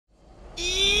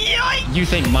You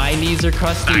think my knees are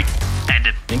crusty? End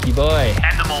it. Stinky boy.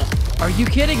 End them all. Are you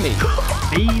kidding me?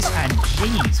 B's and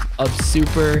G's. Of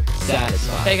super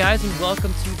satisfied. Hey guys, and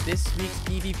welcome to this week's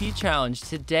PvP challenge.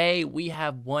 Today we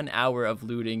have 1 hour of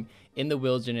looting in the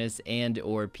wilderness and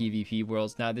or PvP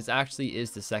worlds. Now this actually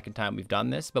is the second time we've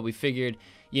done this, but we figured,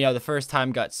 you know, the first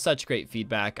time got such great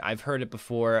feedback. I've heard it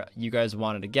before. You guys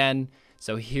want it again.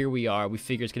 So here we are. We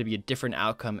figure it's going to be a different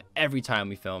outcome every time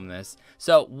we film this.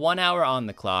 So 1 hour on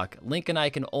the clock. Link and I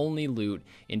can only loot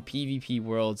in PvP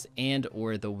worlds and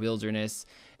or the wilderness.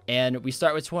 And we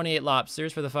start with 28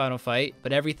 lobsters for the final fight.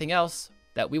 But everything else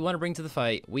that we want to bring to the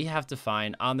fight, we have to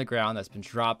find on the ground that's been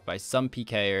dropped by some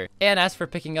PKer. And as for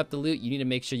picking up the loot, you need to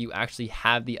make sure you actually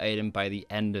have the item by the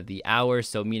end of the hour.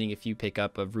 So meaning if you pick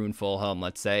up a rune full helm,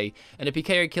 let's say, and a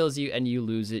PKer kills you and you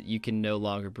lose it, you can no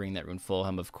longer bring that rune full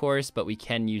helm, of course, but we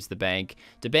can use the bank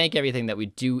to bank everything that we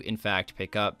do in fact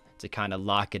pick up to kind of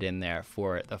lock it in there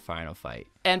for the final fight.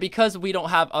 And because we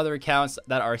don't have other accounts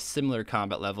that are similar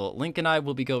combat level, Link and I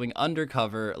will be going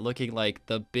undercover looking like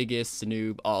the biggest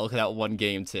noob. Oh, look at that one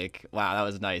game tick. Wow, that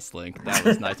was nice, Link. That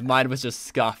was nice. Mine was just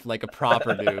scuffed like a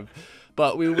proper noob.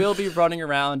 But we will be running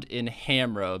around in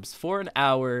ham robes for an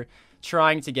hour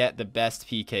trying to get the best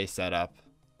PK setup.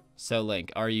 So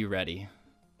Link, are you ready?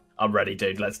 I'm ready,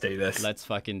 dude. Let's do this. Let's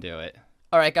fucking do it.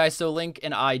 Alright guys, so Link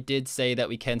and I did say that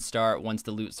we can start once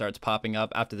the loot starts popping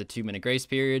up after the 2-minute grace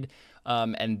period.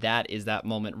 And that is that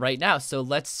moment right now. So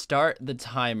let's start the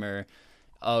timer.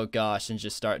 Oh gosh, and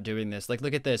just start doing this. Like,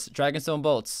 look at this. Dragonstone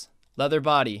bolts. Leather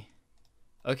body.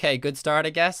 Okay, good start, I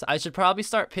guess. I should probably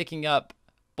start picking up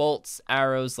bolts,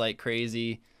 arrows like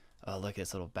crazy. Oh, look at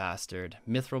this little bastard.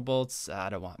 Mithril bolts. I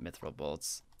don't want mithril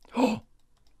bolts. Oh!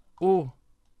 Ooh.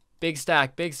 Big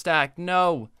stack, big stack.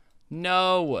 No.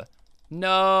 No.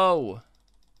 No.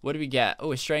 What do we get?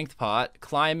 Oh, a strength pot,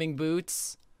 climbing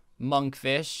boots,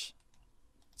 monkfish.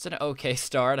 It's an okay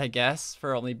start, I guess,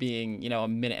 for only being, you know, a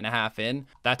minute and a half in.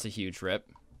 That's a huge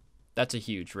rip. That's a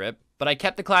huge rip. But I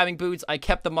kept the climbing boots, I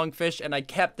kept the monkfish, and I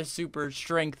kept the super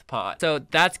strength pot. So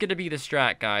that's going to be the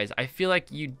strat, guys. I feel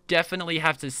like you definitely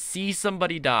have to see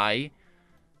somebody die.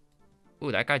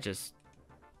 Ooh, that guy just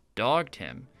dogged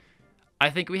him. I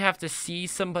think we have to see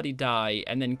somebody die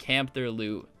and then camp their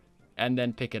loot and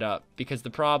then pick it up, because the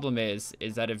problem is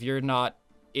that if you're not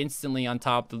instantly on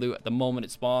top of the loot at the moment it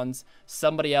spawns,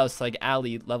 somebody else like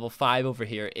Ali level 5 over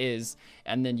here is,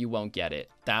 and then you won't get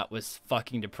it. That was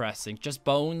fucking depressing. Just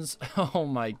bones. Oh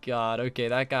my god. Okay,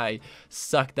 that guy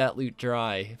sucked that loot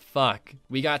dry. Fuck.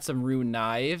 We got some rune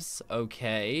knives.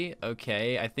 Okay,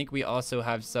 I think we also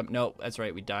have some. No, that's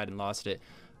right, we died and lost it.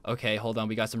 Okay, hold on,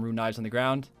 we got some rune knives on the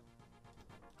ground.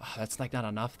 Oh, that's like not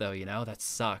enough though, you know. That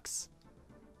sucks.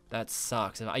 That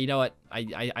sucks. You know what?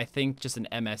 I think just an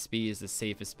MSB is the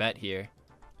safest bet here.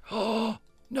 Oh,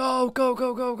 no. Go,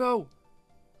 go, go, go.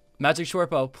 Magic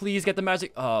Shortbow. Please get the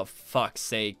magic. Oh, fuck's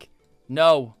sake.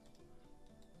 No.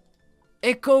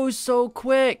 It goes so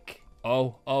quick.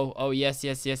 Oh, yes.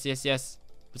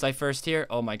 Was I first here?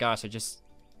 Oh my gosh, I just...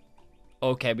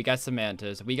 Okay, we got some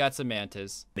mantas.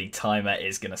 The timer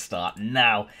is going to start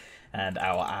now, and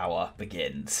our hour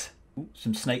begins. Ooh,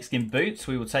 some snakeskin boots,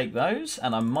 we will take those,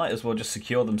 and I might as well just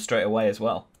secure them straight away as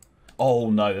well. Oh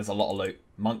no, there's a lot of loot.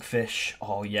 Monkfish,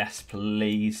 oh yes,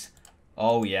 please.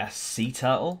 Oh yes, sea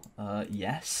turtle,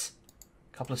 yes.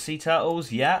 Couple of sea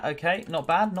turtles, yeah, okay, not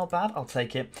bad, I'll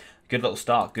take it. Good little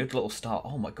start.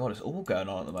 Oh my god, it's all going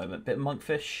on at the moment. Bit of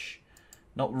monkfish,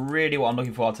 not really what I'm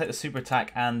looking for. I'll take the super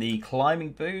attack and the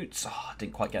climbing boots. Oh, I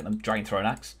didn't quite get them. Dragon throwing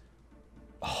axe.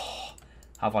 Oh.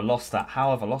 How have I lost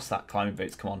that? Climbing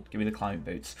boots, come on. Give me the climbing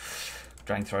boots.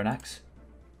 Dragon thrown axe.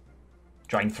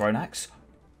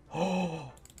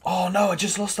 Oh no, I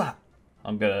just lost that.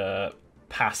 I'm going to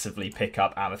passively pick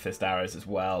up amethyst arrows as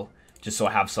well, just so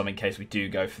I have some in case we do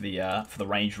go for the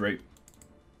range route.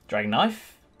 Dragon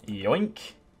knife. Yoink.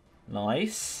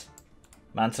 Nice.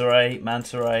 Manta ray.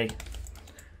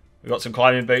 We got some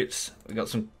climbing boots. We got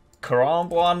some Karamb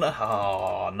one.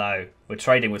 Oh no. We're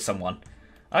trading with someone.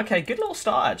 Okay, good little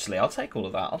start, actually. I'll take all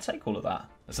of that.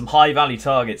 There's some high-value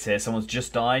targets here. Someone's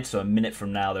just died, so a minute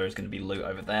from now there is going to be loot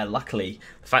over there. Luckily,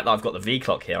 the fact that I've got the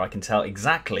V-clock here, I can tell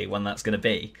exactly when that's going to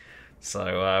be. So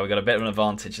we've got a bit of an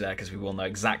advantage there, because we will know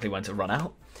exactly when to run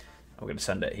out. We're going to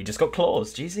send it. He just got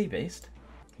claws. GZ, beast.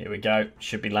 Here we go.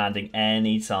 Should be landing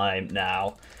any time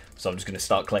now. So I'm just going to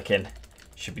start clicking.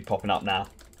 Should be popping up now.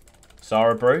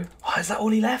 Sarah Brew. Oh, is that all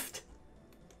he left?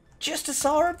 Just a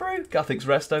Sarah Brew. Guthix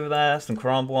Rest over there. Some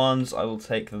Karamb ones. I will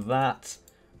take that.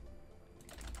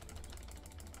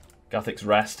 Guthix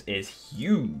Rest is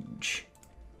huge.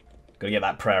 Gotta get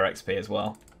that prayer XP as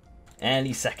well.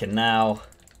 Any second now.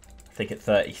 I think at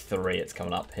 33 it's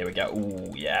coming up. Here we go.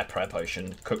 Ooh, yeah, prayer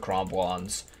potion, cook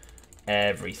rambuans,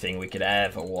 everything we could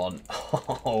ever want.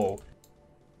 Oh,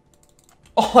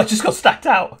 I just got stacked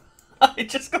out. I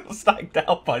just got stacked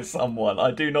out by someone. I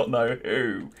do not know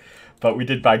who, but we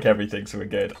did bank everything, so we're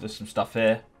good. There's some stuff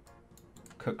here.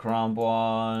 Cook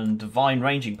rambuan, divine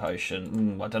ranging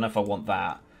potion. I don't know if I want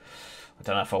that. I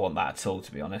don't know if I want that at all,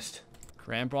 to be honest.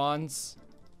 Crampons.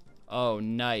 Oh,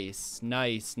 nice.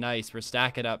 Nice, nice. We're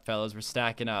stacking up, fellas. We're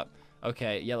stacking up.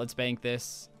 Okay, yeah, let's bank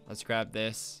this. Let's grab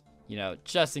this. You know,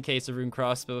 just in case a rune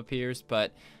crossbow appears.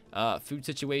 But food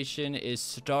situation is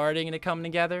starting to come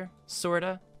together,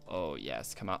 sorta. Oh,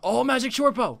 yes, come on. Oh, magic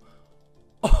short bow.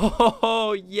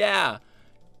 Oh, yeah.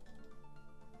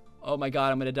 Oh, my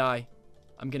God, I'm going to die.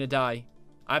 I'm going to die.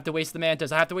 I have to waste the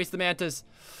mantas. I have to waste the mantas.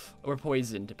 We're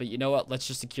poisoned. But you know what? Let's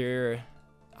just secure...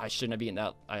 I shouldn't have eaten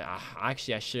that.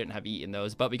 Actually, I shouldn't have eaten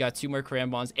those. But we got 2 more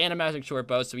crambons and a magic short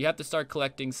bow. So we have to start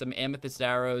collecting some amethyst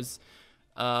arrows.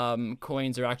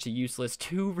 Coins are actually useless.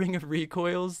 2 ring of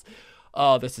recoils.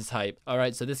 Oh, this is hype. All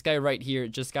right, so this guy right here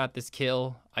just got this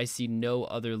kill. I see no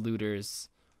other looters.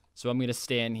 So I'm going to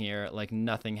stand here like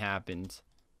nothing happened.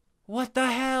 What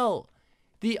the hell?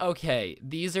 Okay,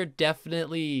 these are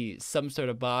definitely some sort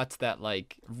of bots that,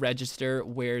 like, register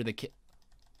where the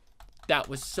That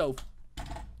was so...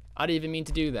 I didn't even mean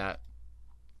to do that.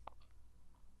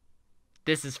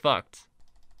 This is fucked.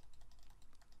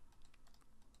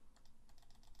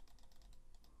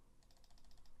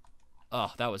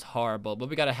 Oh, that was horrible. But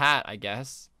we got a hat, I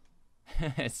guess.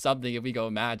 It's something if we go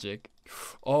magic.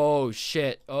 Oh,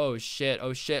 shit. Oh, shit.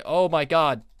 Oh, shit. Oh, my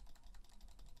God.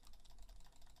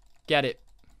 Get it.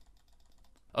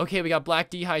 Okay, we got black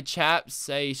D-high chaps,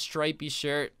 a stripy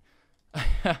shirt.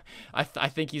 I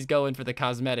think he's going for the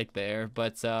cosmetic there,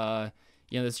 but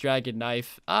you know, this dragon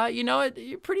knife. You know what?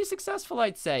 You're pretty successful,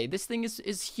 I'd say. This thing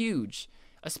is huge,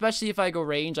 especially if I go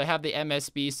range. I have the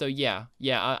MSB, so yeah,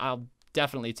 I'll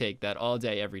definitely take that all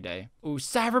day, every day. Ooh,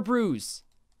 Sour Brews.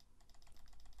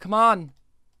 Come on.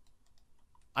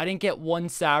 I didn't get 1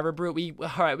 Sour Brew. All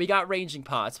right, we got ranging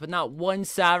pots, but not 1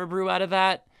 Sour Brew out of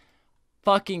that.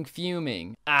 Fucking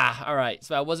fuming. All right,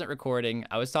 so I wasn't recording.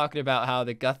 I was talking about how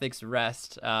the Guthix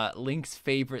Rest, Link's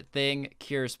favorite thing,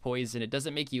 cures poison. It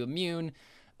doesn't make you immune,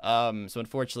 so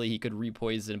unfortunately he could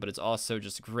repoison, but it's also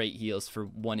just great heals for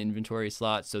 1 inventory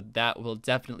slot, so that will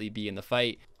definitely be in the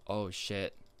fight. Oh,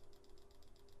 shit.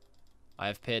 I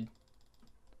have PID.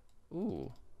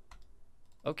 Ooh.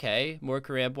 Okay, more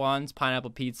Karambwans, pineapple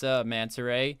pizza, a manta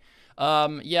ray.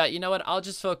 Yeah, you know what? I'll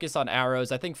just focus on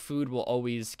arrows. I think food will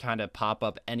always kind of pop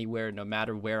up anywhere, no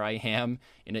matter where I am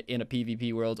in a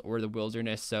PvP world or the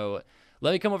wilderness. So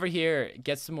let me come over here,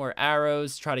 get some more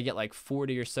arrows, try to get like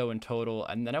 40 or so in total,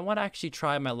 and then I want to actually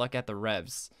try my luck at the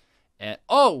revs. And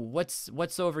oh,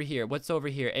 what's over here? What's over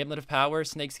here? Amulet of Power,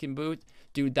 Snakeskin Boot,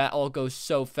 dude. That all goes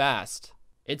so fast.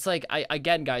 It's like,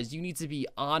 again, guys, you need to be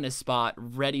on a spot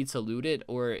ready to loot it,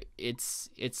 or it's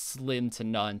slim to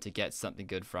none to get something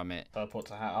good from it. Purple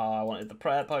to hat. Oh, I wanted the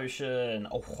prayer potion.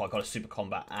 Oh, I got a super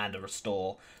combat and a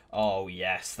restore. Oh,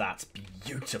 yes, that's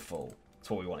beautiful. That's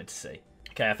what we wanted to see.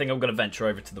 Okay, I think I'm going to venture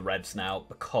over to the revs now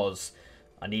because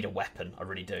I need a weapon. I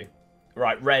really do.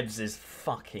 Right, revs is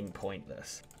fucking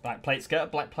pointless. Black plate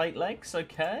skirt, black plate legs,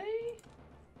 okay.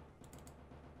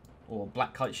 Or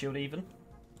black kite shield even.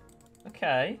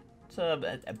 Okay, it's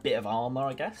a bit of armor,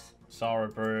 I guess. Sarah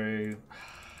Brew,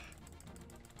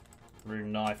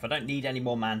 rune knife. I don't need any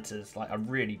more mantas. Like, I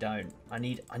really don't. I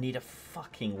need a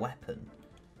fucking weapon.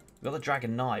 We got the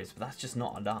dragon knives, but that's just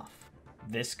not enough.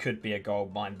 This could be a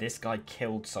gold mine. This guy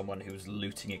killed someone who was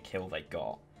looting a kill they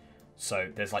got. So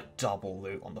there's like double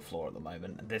loot on the floor at the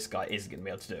moment, and this guy isn't gonna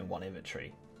be able to do it in 1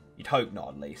 inventory. You'd hope not,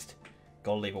 at least.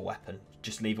 Gotta leave a weapon.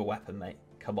 Just leave a weapon, mate.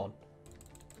 Come on.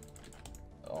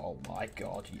 Oh my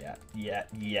god, yeah.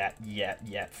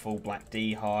 Full black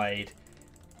D-hide.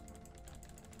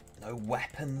 No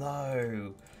weapon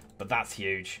though. But that's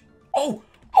huge. Oh!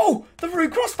 The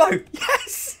rune crossbow!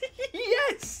 Yes!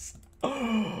 Yes!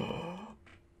 Oh,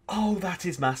 that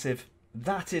is massive.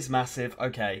 That is massive.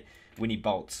 Okay, we need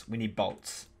bolts.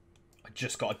 I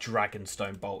just got a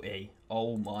Dragonstone Bolt E.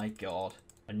 Oh my god.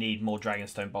 I need more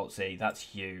Dragonstone Bolts E. That's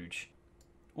huge.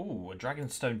 Ooh, a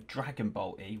Dragonstone Dragon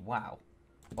Bolt E. Wow.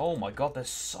 Oh my god, there's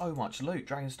so much loot.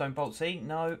 Dragonstone Bolts E?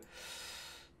 No.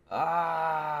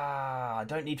 I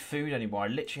don't need food anymore. I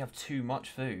literally have too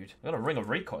much food. I got a ring of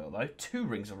recoil though. 2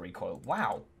 rings of recoil.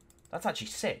 Wow. That's actually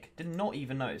sick. Did not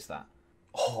even notice that.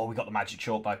 Oh, we got the magic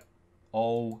short bow.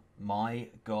 Oh my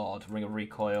god. Ring of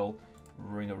recoil.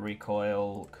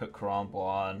 Cook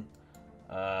Rambuan.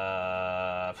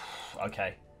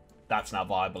 Okay. That's now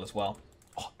viable as well.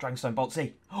 Oh, Dragonstone Bolt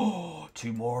C. Oh,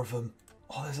 2 more of them.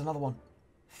 Oh, there's another one.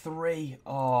 3.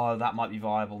 Oh, that might be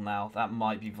viable now. That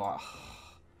might be viable.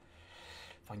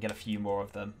 If I can get a few more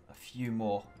of them. A few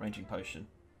more. Ranging Potion.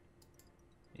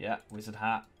 Yeah, Wizard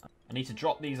Hat. I need to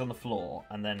drop these on the floor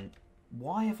and then...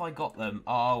 Why have I got them?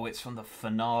 Oh, it's from the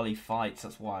finale fights.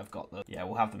 That's why I've got them. Yeah,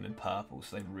 we'll have them in purple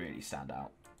so they really stand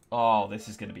out. Oh, this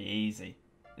is going to be easy.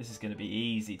 This is going to be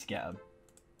easy to get them.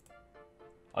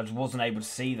 I just wasn't able to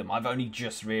see them. I've only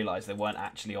just realised they weren't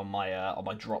actually on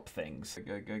my drop things.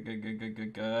 Go, go, go, go, go, go,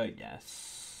 go.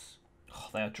 Yes. Oh,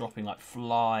 they are dropping like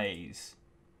flies.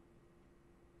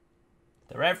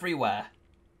 They're everywhere.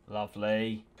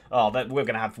 Lovely. Oh, we're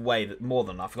going to have way more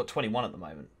than enough. I've got 21 at the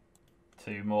moment.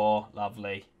 2 more.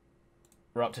 Lovely.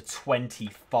 We're up to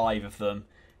 25 of them.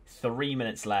 3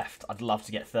 minutes left. I'd love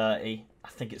to get 30. I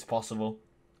think it's possible.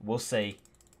 We'll see.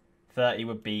 30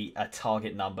 would be a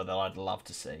target number that I'd love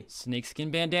to see.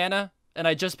 Snakeskin bandana. And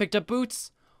I just picked up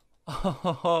boots.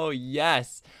 Oh,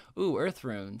 yes. Ooh, earth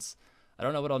runes. I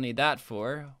don't know what I'll need that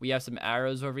for. We have some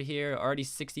arrows over here. Already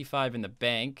 65 in the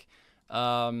bank.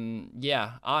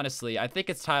 Yeah, honestly, I think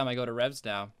it's time I go to Revs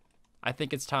now. I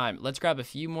think it's time. Let's grab a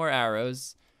few more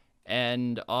arrows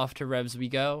and off to Revs we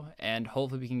go, and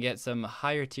hopefully we can get some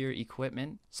higher tier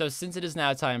equipment. So since it is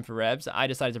now time for Revs, I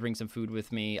decided to bring some food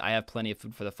with me. I have plenty of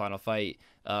food for the final fight,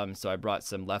 so I brought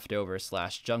some leftover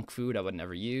 / junk food I would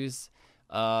never use.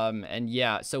 And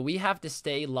yeah, so we have to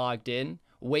stay logged in,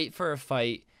 wait for a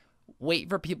fight, wait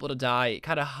for people to die,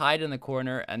 kind of hide in the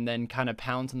corner, and then kind of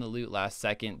pounce on the loot last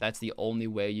second. That's the only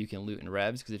way you can loot in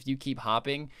Revs, because if you keep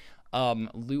hopping,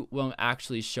 loot won't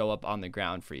actually show up on the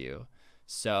ground for you.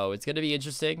 So it's going to be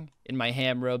interesting. In my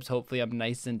ham robes, hopefully I'm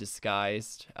nice and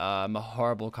disguised. I'm a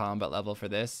horrible combat level for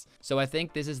this. So I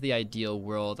think this is the ideal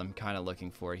world I'm kind of looking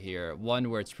for here. One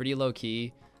where it's pretty low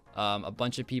key. A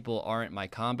bunch of people aren't my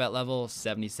combat level,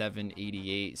 77,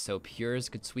 88, so pures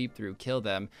could sweep through, kill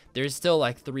them. There's still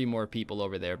like 3 more people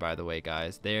over there, by the way,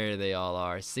 guys. There they all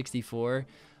are, 64.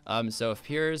 So if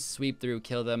pures sweep through,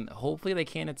 kill them, hopefully they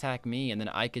can't attack me, and then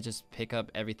I could just pick up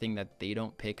everything that they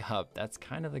don't pick up. That's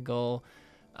kind of the goal.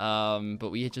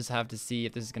 But we just have to see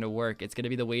if this is going to work. It's going to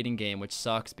be the waiting game, which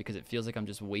sucks because it feels like I'm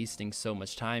just wasting so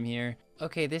much time here.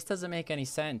 Okay, this doesn't make any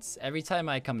sense. Every time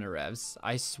I come to Revs,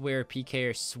 I swear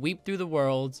PKers sweep through the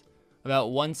world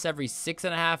about once every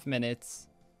 6.5 minutes.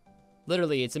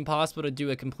 Literally, it's impossible to do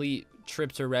a complete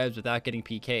trip to Revs without getting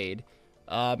PK'd.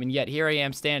 And yet here I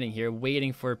am standing here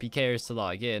waiting for PKers to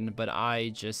log in, but I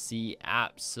just see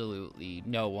absolutely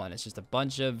no one. It's just a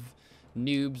bunch of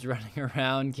noobs running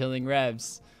around killing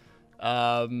Revs.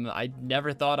 I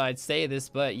never thought I'd say this,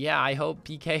 but yeah, I hope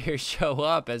PKers show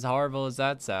up, as horrible as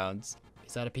that sounds.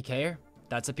 Is that a PKer?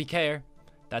 That's a PKer.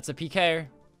 That's a PKer.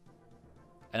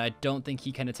 And I don't think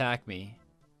he can attack me.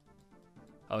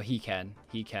 Oh, he can.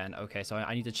 He can. Okay, so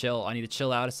I need to chill. I need to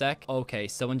chill out a sec. Okay,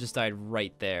 someone just died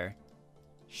right there.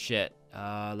 Shit.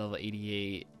 Level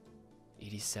 88.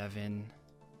 87.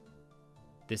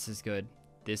 This is good.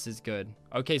 This is good.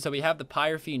 Okay, so we have the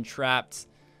Pyrophene trapped.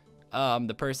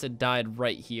 The person died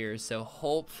right here, so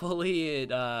hopefully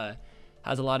it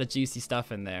has a lot of juicy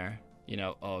stuff in there. You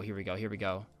know, oh, here we go, here we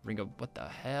go. Ringo, what the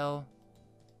hell?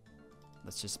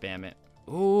 Let's just spam it.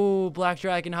 Ooh, Black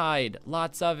Dragon Hide.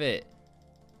 Lots of it.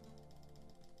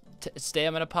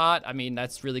 Stamina pot. I mean,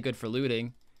 that's really good for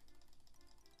looting.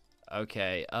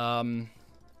 Okay, I'm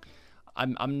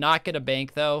not gonna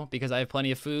bank, though, because I have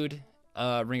plenty of food.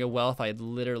 Ring of Wealth I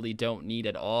literally don't need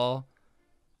at all.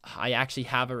 I actually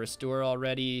have a restore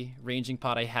already. Ranging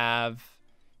pot I have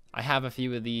a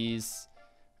few of these.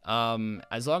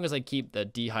 As long as I keep the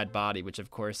D'hide body, which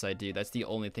of course I do, that's the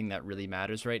only thing that really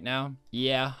matters right now.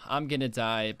 Yeah, I'm gonna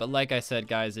die, but like I said,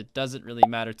 guys, it doesn't really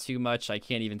matter too much. I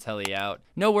can't even tell you out.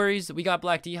 No worries, we got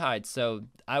Black D'hide, so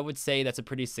I would say that's a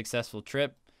pretty successful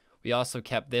trip. We also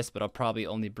kept this, but I'll probably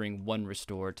only bring 1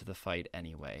 restore to the fight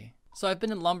anyway. So I've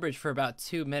been in Lumbridge for about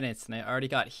 2 minutes, and I already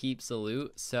got heaps of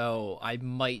loot, so I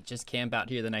might just camp out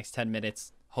here the next 10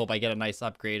 minutes. Hope I get a nice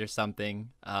upgrade or something.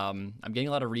 I'm getting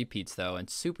a lot of repeats, though, and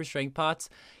super strength pots.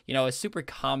 You know, a super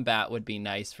combat would be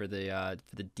nice for the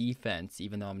defense,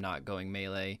 even though I'm not going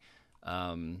melee,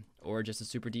 or just a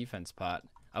super defense pot.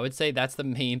 I would say that's the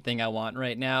main thing I want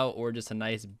right now, or just a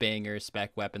nice banger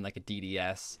spec weapon like a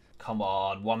DDS. Come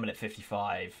on, 1 minute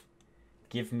 55.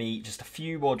 Give me just a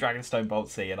few more Dragonstone Bolt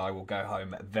C and I will go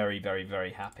home very, very,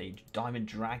 very happy. Diamond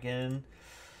Dragon.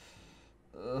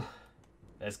 Ugh.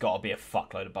 There's got to be a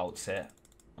fuckload of bolts here.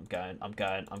 I'm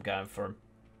going for them.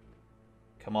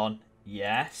 Come on.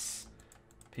 Yes.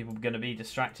 People are going to be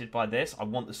distracted by this. I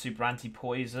want the super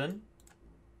anti-poison.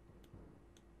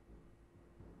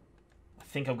 I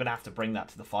think I'm going to have to bring that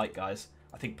to the fight, guys.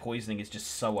 I think poisoning is just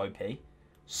so OP.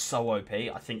 So OP.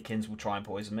 I think Kins will try and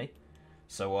poison me.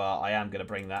 So I am going to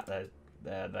bring that.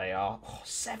 There they are. Oh,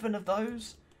 7 of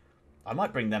those? I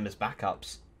might bring them as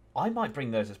backups. I might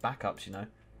bring those as backups, you know.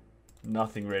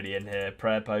 Nothing really in here.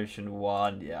 Prayer potion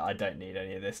 1. Yeah, I don't need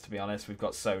any of this, to be honest. We've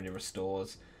got so many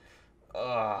restores.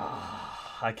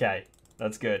 Okay,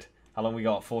 that's good. How long we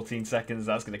got? 14 seconds.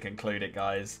 That's going to conclude it,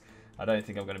 guys. I don't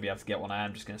think I'm going to be able to get one. I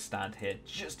am just going to stand here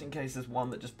just in case there's one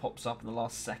that just pops up in the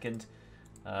last second.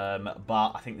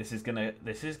 But I think this is gonna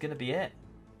be it.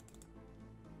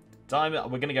 Time.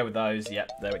 We're going to go with those.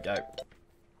 Yep, there we go.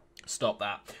 Stop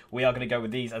that. We are going to go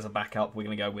with these as a backup. We're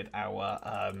going to go with our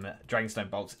Dragonstone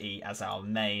Bolts E as our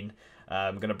main.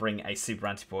 I'm going to bring a super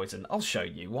anti-poison. I'll show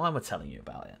you. Why am I telling you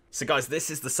about it? So guys, this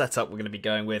is the setup we're going to be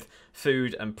going with.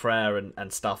 Food and prayer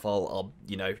and stuff I'll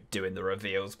you know, do in the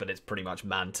reveals, but it's pretty much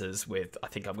mantas with, I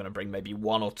think I'm going to bring maybe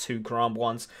 1 or 2 Karam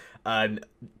ones.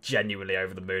 Genuinely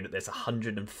over the moon at this.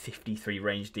 153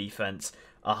 range defense.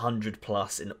 100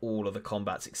 plus in all of the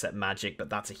combats except magic, but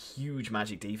that's a huge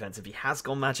magic defense. If he has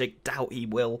gone magic, doubt he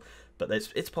will, but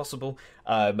it's possible.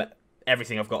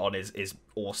 Everything I've got on is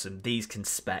awesome. These can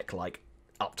spec like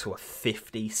up to a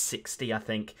 50, 60, I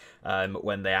think,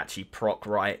 when they actually proc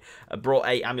right. I brought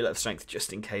a Amulet of Strength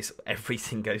just in case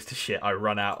everything goes to shit. I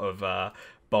run out of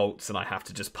bolts and I have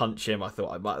to just punch him. I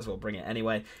thought I might as well bring it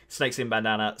anyway. Snakeskin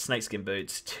bandana, snakeskin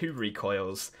boots, 2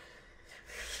 recoils,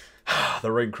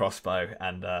 the rune crossbow,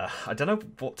 and I don't know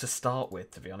what to start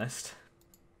with, to be honest.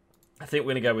 I think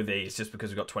we're going to go with these just because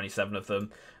we've got 27 of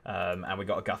them, and we've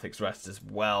got a Guthix Rest as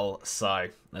well, so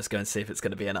let's go and see if it's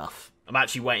going to be enough. I'm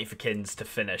actually waiting for Kins to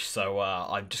finish, so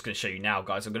I'm just going to show you now,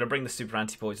 guys. I'm going to bring the Super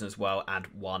Anti-Poison as well, and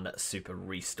 1 Super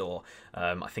Restore.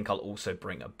 I think I'll also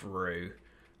bring a Brew,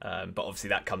 but obviously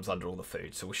that comes under all the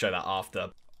food, so we'll show that after.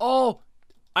 Oh,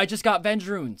 I just got Venge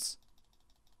Runes.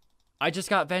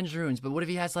 But what if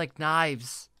he has, like,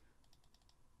 knives?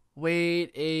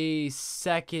 Wait a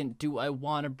second. Do I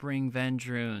want to bring Venge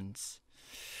Runes?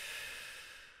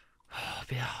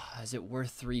 Is it worth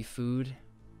 3 food?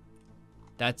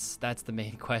 That's the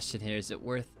main question here. Is it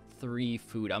worth 3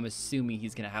 food? I'm assuming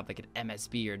he's going to have, like, an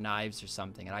MSB or knives or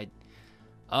something. And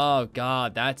oh,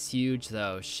 God. That's huge,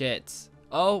 though. Shit.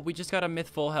 Oh, we just got a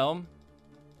Mythful Helm.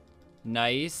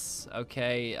 Nice.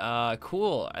 Okay.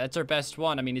 Cool. That's our best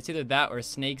one. I mean, it's either that or a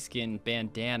snakeskin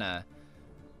bandana.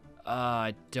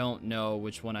 I don't know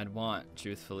which one I'd want,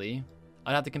 truthfully.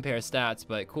 I'd have to compare stats,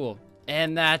 but cool.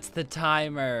 And that's the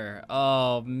timer.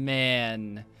 Oh,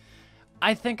 man.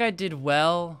 I think I did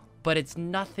well, but it's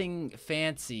nothing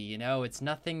fancy, you know? It's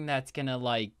nothing that's gonna,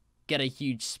 like, get a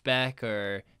huge spec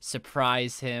or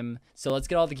surprise him. So let's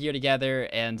get all the gear together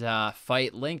and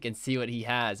fight Link and see what he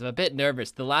has. I'm a bit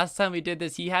nervous. The last time we did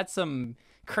this, he had some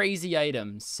crazy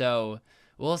items, so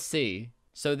we'll see.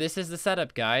 So this is the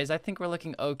setup, guys. I think we're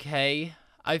looking okay.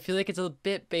 I feel like it's a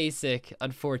bit basic,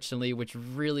 unfortunately, which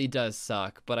really does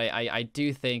suck. But I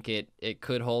do think it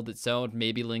could hold its own.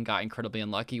 Maybe Link got incredibly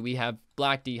unlucky. We have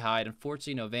Black D Hide.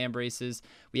 Unfortunately, no Van Braces.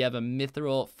 We have a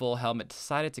Mithril full helmet.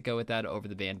 Decided to go with that over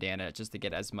the bandana just to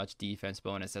get as much defense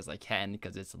bonus as I can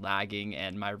because it's lagging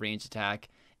and my range attack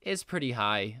is pretty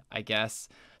high, I guess.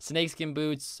 Snakeskin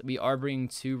boots. We are bringing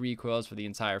 2 recoils for the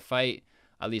entire fight.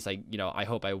 At least I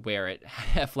hope I wear it.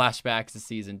 Flashbacks to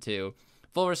season 2.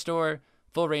 Full restore.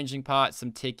 Full ranging pot,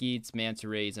 some tick eats, manta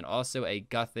rays, and also a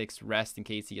Guthix Rest in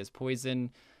case he has poison.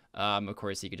 Of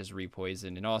course, he could just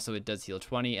repoison. And also, it does heal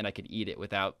 20, and I could eat it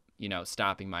without,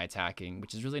 stopping my attacking,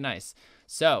 which is really nice.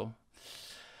 So,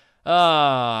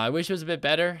 I wish it was a bit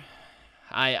better.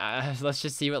 Let's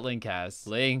just see what Link has.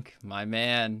 Link, my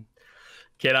man.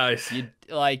 Kiddos.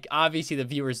 Obviously the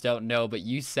viewers don't know, but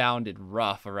you sounded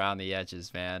rough around the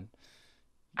edges, man.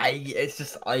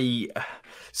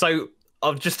 So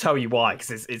I'll just tell you why,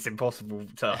 because it's impossible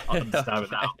to understand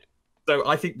it now. So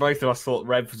I think both of us thought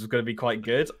Rev was going to be quite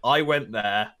good. I went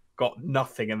there, got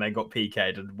nothing, and then got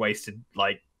PK'd and wasted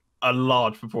a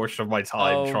large proportion of my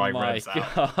time trying Revs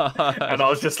out. And I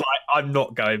was just like, I'm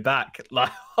not going back. I'm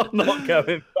not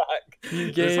going back.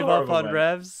 You gave up on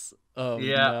Revs? Oh,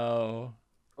 yeah. No.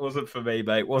 Wasn't for me,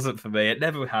 mate. Wasn't for me. It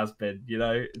never has been,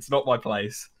 It's not my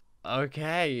place.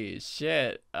 Okay,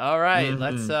 shit. All right,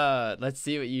 let's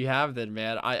see what you have then,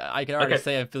 man. I can already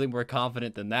say I'm feeling more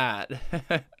confident than that.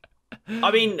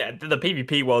 I mean, the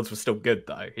PvP worlds were still good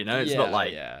though, It's not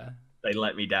like they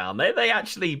let me down. They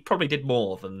actually probably did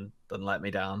more than let me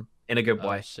down in a good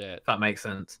way. Oh, shit. If that makes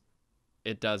sense.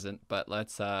 It doesn't, but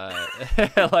let's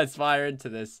let's fire into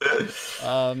this.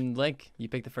 Link, you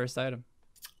pick the first item.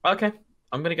 Okay.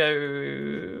 I'm gonna go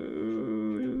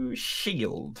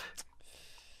shield.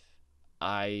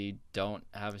 I don't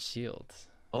have a shield.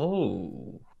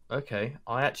 Oh, okay.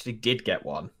 I actually did get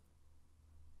one.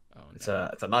 Oh, It's no.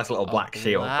 a nice little black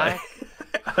shield, mate. black?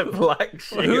 A black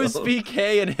shield. Who's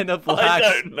PKing in a I black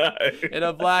don't know. in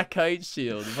a black kite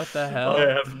shield? What the hell? I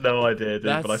have no idea, dude.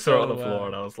 That's But I saw it on the so, floor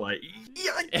and I was like,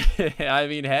 yikes. I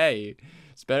mean, hey,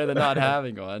 it's better than not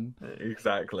having one.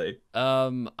 Exactly.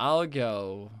 I'll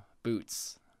go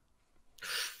boots.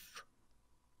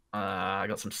 I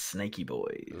got some snaky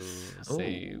boys. Ooh,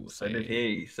 same, So did same,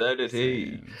 he. So did he.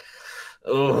 same.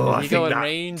 Oh, I You think go in that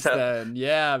range then,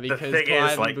 yeah, the because thing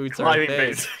climbing is, like, boots are climbing big.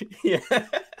 boots. Yeah.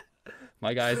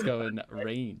 My guy's going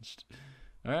ranged.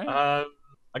 All right.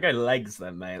 I go legs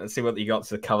then, mate. Let's see what you got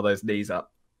to cover those knees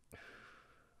up.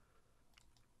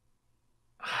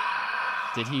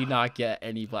 Did he not get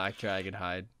any black dragon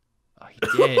hide? Oh, he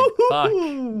did. Fuck.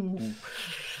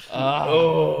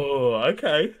 Oh,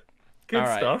 okay. Good All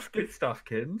right. stuff. Good stuff,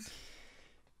 kids.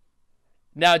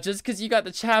 Now, just because you got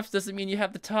the chaps doesn't mean you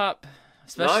have the top.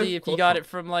 Especially if you got it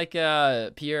from like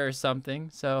a pier or something.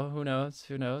 So who knows?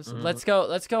 Who knows? Let's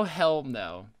go helm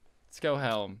though. Let's go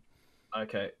helm.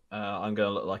 Okay. I'm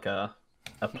gonna look like a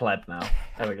pleb now.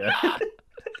 There we go.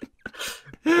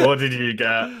 What did you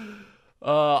get?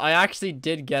 I actually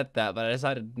did get that, but I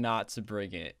decided not to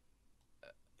bring it.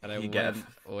 And I You went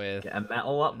with get a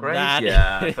metal upgrade? that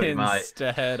Yeah, I thought you might.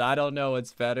 instead. I don't know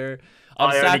what's better. I'm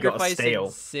I only got a sacrificing steel.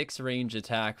 6 range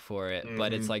attack for it,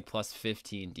 but it's like plus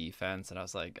 15 defense, and I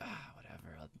was like,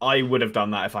 whatever. I would have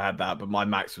done that if I had that, but my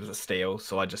max was a steel,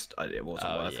 so it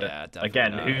wasn't worth yeah, it. definitely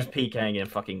Again, not. who's PKing in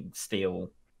fucking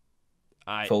steel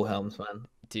full helms, man?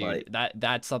 Dude, Like...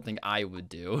 that's something I would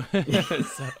do.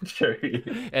 True.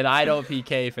 And I don't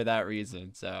PK for that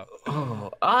reason, so.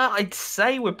 I'd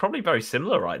say we're probably very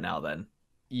similar right now then.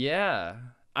 Yeah.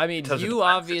 I mean, terms of you defense.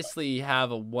 obviously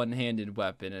have a one-handed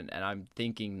weapon, and I'm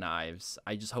thinking knives.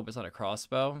 I just hope it's not a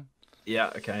crossbow. Yeah,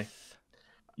 okay.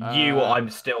 I'm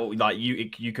still like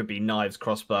you could be knives,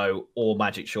 crossbow, or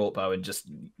magic shortbow, and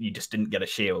you just didn't get a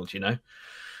shield, you know.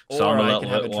 So Or I'm a I little can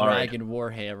have a bit worried. dragon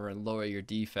warhammer and lower your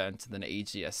defense, and then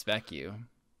AGS spec you.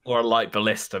 Or a light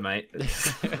ballista, mate.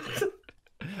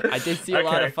 I did see a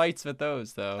lot of fights with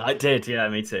those, though. I did, yeah,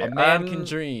 me too. A man can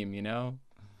dream, you know.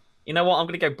 You know what? I'm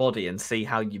gonna go body and see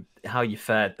how you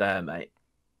fared there, mate.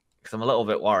 Because I'm a little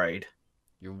bit worried.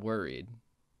 You're worried.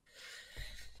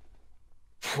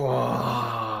 Does he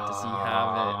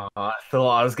have it? I thought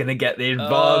I was gonna get the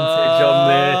advantage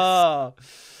on this.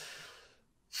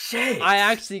 Shit. I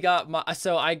actually got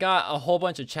I got a whole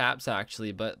bunch of chaps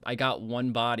actually, but I got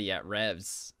one body at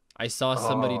Revs. I saw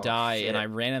somebody die, shit. and I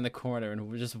ran in the corner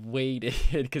and just waited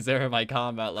because they were at my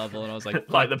combat level, and I was like,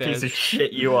 like the this. piece of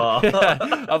shit you are.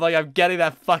 I'm like, I'm getting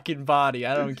that fucking body.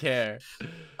 I don't care.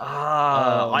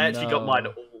 I actually got mine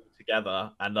all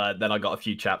together, and then I got a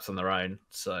few chaps on their own.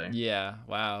 So yeah,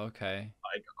 wow, okay.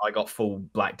 I got full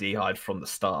black D-hide from the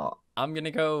start. I'm gonna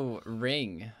go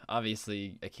ring.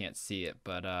 Obviously, I can't see it,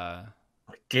 but I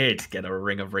did get a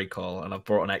ring of recall, and I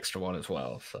brought an extra one as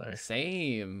well. So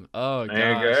same. Oh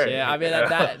There you gosh, go. yeah. I mean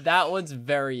that one's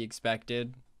very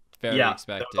expected. Very yeah,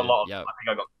 expected. there was a lot. Yep. I think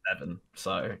I got 7.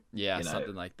 So Yeah, you know.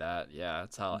 something like that. Yeah,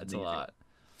 it's a Easy. lot.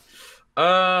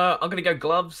 I'm gonna go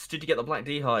gloves. Did you get the black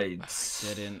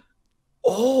D-hides? Didn't.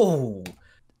 Oh,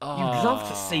 Oh, you'd love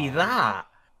to see that.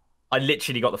 I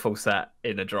literally got the full set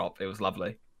in a drop. It was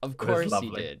lovely. Of It was course he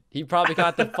lovely. did. He probably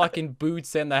got the fucking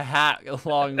boots and the hat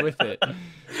along with it.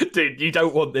 Dude, you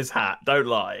don't want this hat. Don't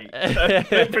lie.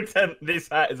 Don't pretend this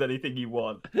hat is anything you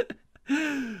want.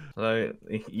 So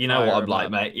you know what I'm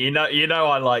like, mate. You know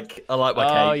I like my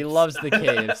capes. Oh, he loves the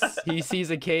capes. He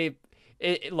sees a cape.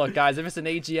 Look, guys, if it's an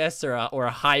AGS or a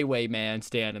highwayman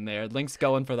standing there, Link's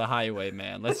going for the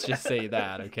highwayman. Let's just say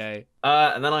that, okay?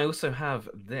 And then I also have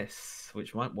this,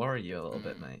 which might worry you a little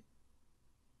bit, mate.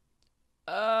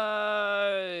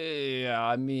 Yeah,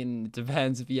 I mean, it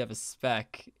depends if you have a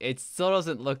spec. It still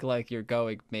doesn't look like you're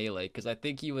going melee, because I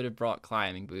think you would have brought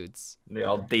climbing boots. The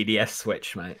old DDS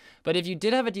switch, mate. But if you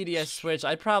did have a DDS switch,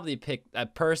 I'd probably pick,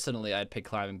 personally, I'd pick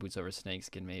climbing boots over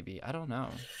snakeskin, maybe. I don't know.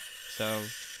 So,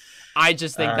 I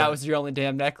just think that was your only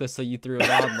damn necklace, so you threw it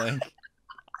on, Link.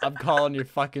 I'm calling your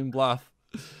fucking bluff.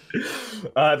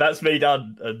 That's me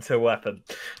done until weapon.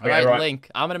 All right, Link,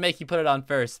 I'm going to make you put it on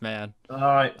first, man. All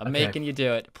right. I'm making you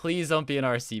do it. Please don't be an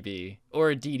RCB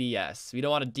or a DDS. We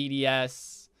don't want a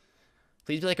DDS.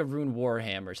 Please be like a Rune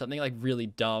Warhammer, something like really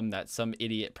dumb that some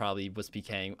idiot probably was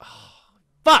PKing. Oh,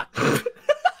 fuck!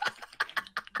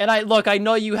 And I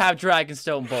know you have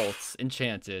Dragonstone bolts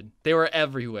enchanted. They were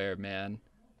everywhere, man.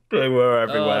 They were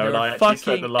everywhere, They and were I actually spent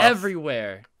fucking the last.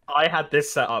 everywhere. I had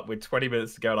this set up with 20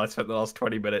 minutes to go, and I spent the last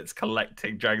 20 minutes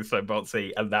collecting Dragonstone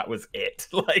Botsy, and that was it.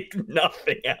 Like,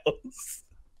 nothing else.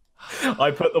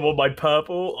 I put them on my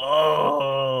purple.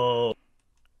 Oh.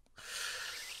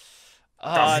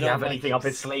 Does he have anything up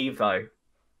his sleeve, though?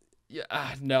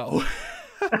 Yeah, no.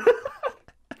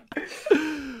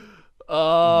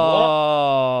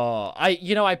 Oh, I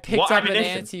picked up an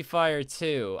anti-fire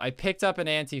too. I picked up an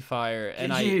anti-fire,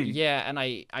 and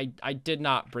I did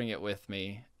not bring it with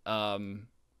me. Yeah.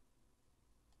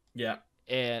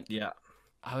 And yeah,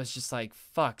 I was just like,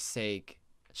 fuck's sake,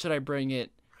 should I bring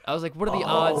it? I was like, what are the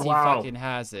odds he fucking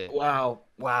has it? Wow.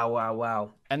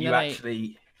 And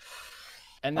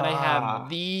then I have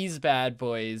these bad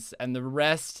boys, and the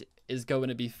rest is going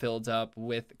to be filled up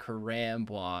with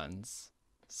Karambwans.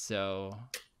 So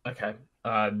okay,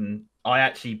 I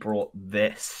actually brought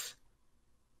this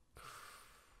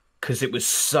because it was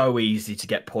so easy to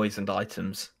get poisoned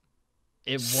items.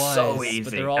 It was so easy,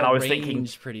 but they're all and I was range thinking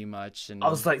pretty much. And I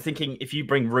was like thinking, if you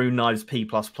bring Rune Knives P++,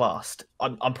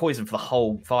 I'm poisoned for the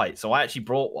whole fight. So I actually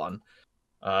brought one,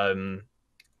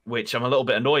 which I'm a little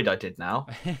bit annoyed I did now.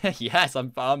 Yes,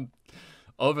 I'm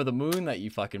over the moon that you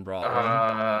fucking brought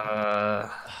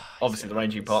one. Obviously the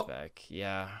ranging pot.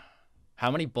 Yeah. How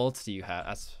many bolts do you have?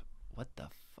 That's what the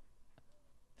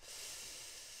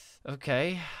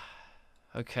Okay.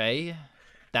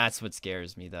 That's what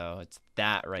scares me, though. It's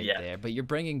that right there. But you're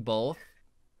bringing both?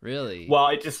 Really? Well,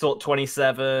 I just thought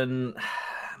 27.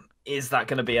 Is that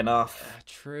going to be enough?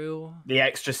 True. The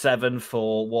extra 7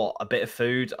 for what? A bit of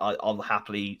food? I'll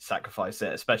happily sacrifice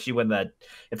it, especially when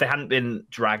if they hadn't been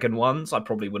dragon ones, I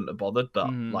probably wouldn't have bothered.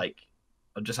 But like,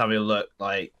 I'm just having a look.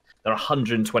 Like, they're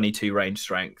 122 range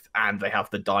strength, and they have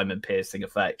the diamond piercing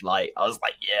effect. Like, I was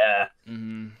like, yeah,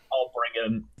 I'll bring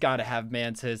them. Gotta have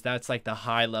mantis. That's like the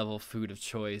high level food of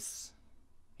choice.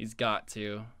 He's got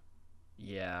to.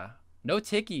 Yeah. No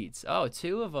tickies. Oh,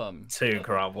 2 of them. 2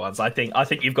 corrupt ones. I think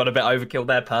you've got a bit overkill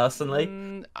there,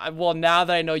 personally. Well, now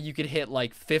that I know you could hit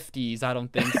like 50s, I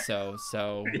don't think so.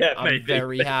 So yeah, I'm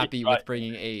very happy with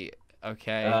bringing 8.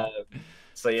 Okay.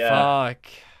 So yeah. Fuck.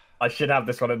 I should have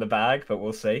this one in the bag, but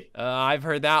we'll see. I've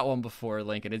heard that one before,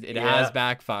 Lincoln. It has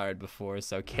backfired before,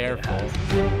 so careful.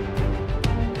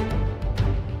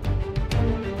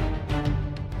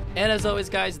 And as always,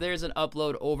 guys, there's an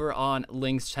upload over on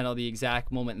Link's channel the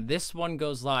exact moment this one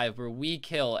goes live, where we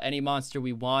kill any monster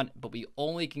we want, but we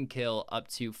only can kill up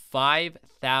to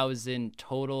 5,000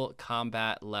 total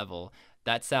combat level.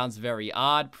 That sounds very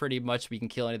odd. Pretty much we can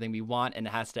kill anything we want, and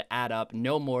it has to add up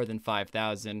no more than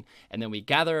 5,000. And then we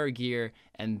gather our gear,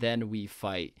 and then we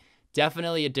fight.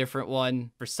 Definitely a different one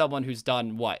for someone who's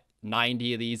done, what,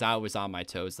 90 of these? I was on my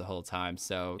toes the whole time.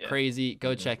 So crazy.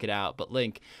 Go check it out. But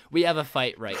Link, we have a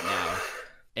fight right now.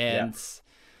 And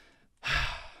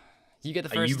you get the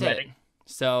first hit. Ready?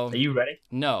 So are you ready?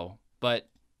 No, but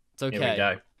it's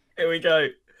okay. Here we go.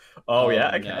 Oh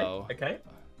yeah, okay. No. Okay.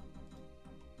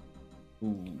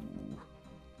 Ooh.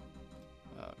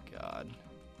 Oh god.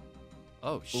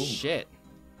 Oh shit.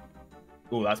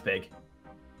 Ooh, that's big.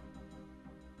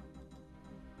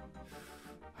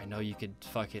 I know you could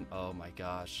fucking, oh my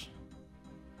gosh.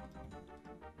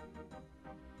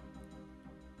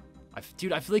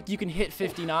 Dude, I feel like you can hit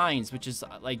 59s, which is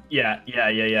like... Yeah.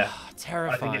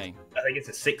 Terrifying. I think it's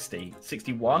a 60.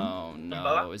 61? Oh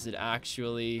no, is it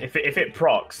actually... If it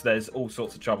procs, there's all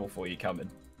sorts of trouble for you coming.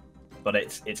 But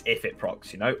it's if it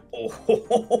procs, you know?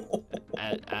 Oh.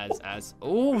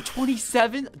 Oh,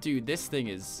 27? Dude, this thing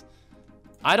is...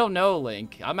 I don't know,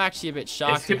 Link. I'm actually a bit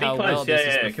shocked at how well this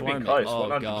is performing. It could be close. Oh,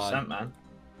 100%, God. man.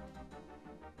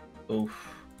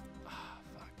 Oof. Oh,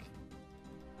 fuck.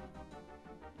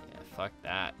 Yeah, fuck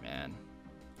that, man.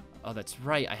 Oh, that's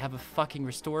right. I have a fucking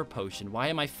restore potion. Why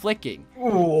am I flicking?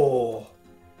 Ooh.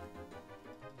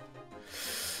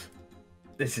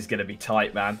 This is going to be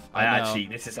tight, man.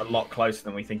 This is a lot closer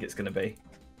than we think it's going to be.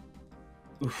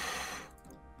 Oof.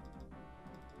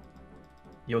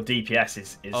 Your DPS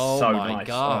is oh so my nice.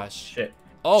 Gosh.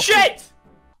 Oh, shit. Oh, shit!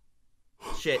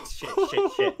 Shit.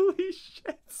 Holy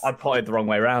shit. I potted the wrong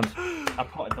way around.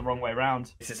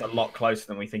 This is a lot closer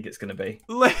than we think it's going to be.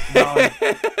 No.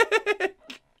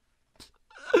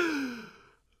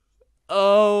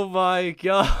 Oh my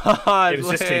god. It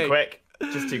was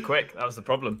just too quick. That was the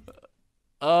problem.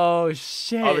 Oh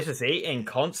shit. I was just eating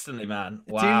constantly, man.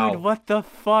 Wow. Dude, what the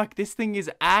fuck? This thing is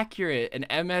accurate. An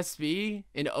MSB?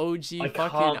 An OG fucking item? I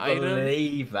can't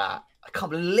believe that. I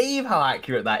can't believe how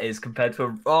accurate that is compared to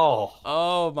a...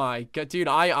 Oh my god. Dude,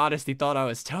 I honestly thought I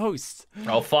was toast.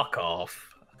 Oh, fuck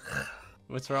off.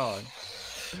 What's wrong?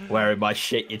 Wearing my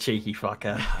shit, you cheeky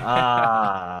fucker.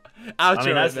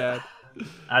 Outro, man.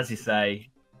 As you say,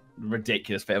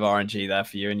 ridiculous bit of RNG there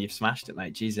for you, and you've smashed it,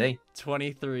 mate. GZ.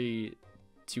 23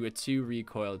 to a 2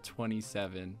 recoil,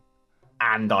 27.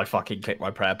 And I fucking clicked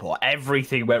my prayer port.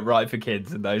 Everything went right for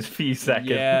kids in those few seconds.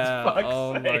 Yeah. Fuck's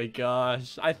Oh sake. my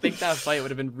gosh. I think that fight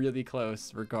would have been really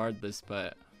close, regardless.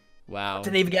 But wow. I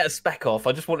didn't even get a spec off.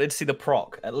 I just wanted to see the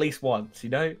proc at least once.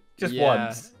 You know, just Yeah.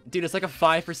 once. Dude, it's like a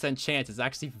 5% chance. It's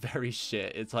actually very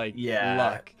shit. It's like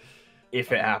luck.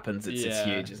 If it happens, it's Yeah.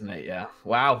 huge, isn't it? Yeah.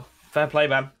 Wow. Fair play,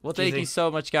 man. Well, thank GZ. you so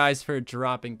much, guys, for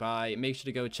dropping by. Make sure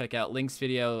to go check out Link's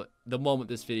video the moment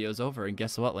this video is over. And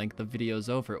guess what, Link? The video is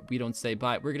over. We don't say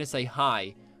bye. We're going to say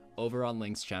hi over on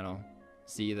Link's channel.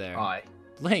 See you there. Hi.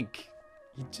 Link,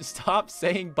 you just stop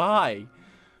saying bye.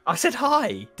 I said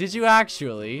hi. Did you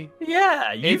actually?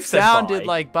 Yeah, you've It said sounded bye.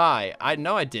 like bye.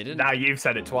 No, I didn't. Now you've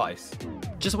said it twice.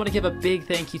 Just want to give a big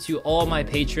thank you to all my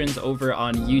patrons over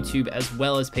on YouTube as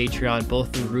well as Patreon,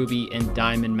 both the Ruby and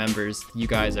Diamond members. You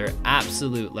guys are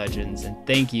absolute legends, and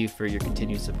thank you for your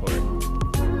continued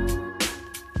support.